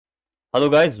Hello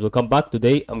guys, welcome back.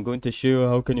 Today I'm going to show you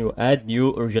how can you add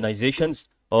new organizations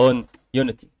on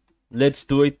Unity. Let's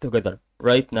do it together.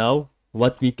 Right now,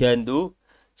 what we can do,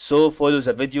 so follow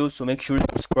the video, so make sure to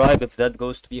subscribe if that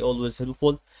goes to be always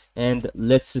helpful, and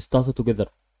let's start it together.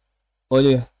 All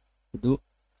you have to do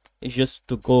is just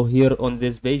to go here on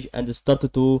this page and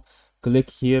start to click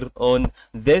here on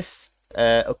this.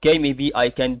 Okay, maybe I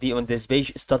can be on this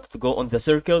page, start to go on the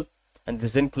circle and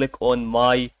then click on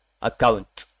my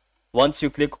account. Once you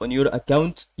click on your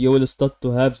account, you will start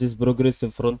to have this progress in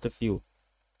front of you.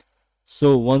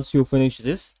 So once you finish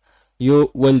this, you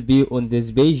will be on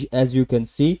this page as you can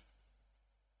see,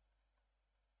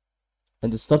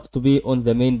 and start to be on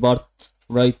the main part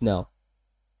right now.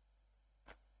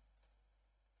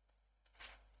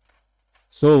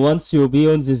 So once you be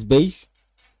on this page,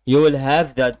 you will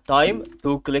have that time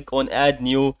to click on add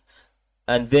new,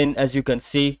 and then as you can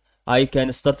see, I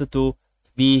can start to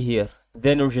be here.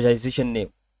 Then organization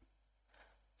name.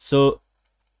 So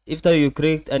after you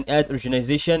create and add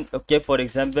organization, okay, for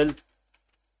example,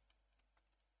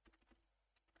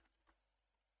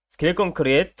 click on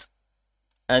create,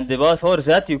 and before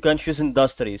that you can choose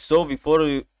industry. So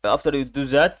after you do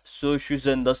that, so choose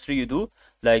the industry you do,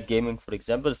 like gaming for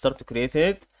example, start to create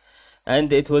it,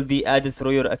 and it will be added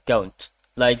through your account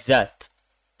like that,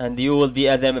 and you will be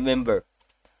a member.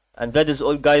 And that is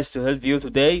all guys to help you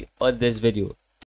today on this video.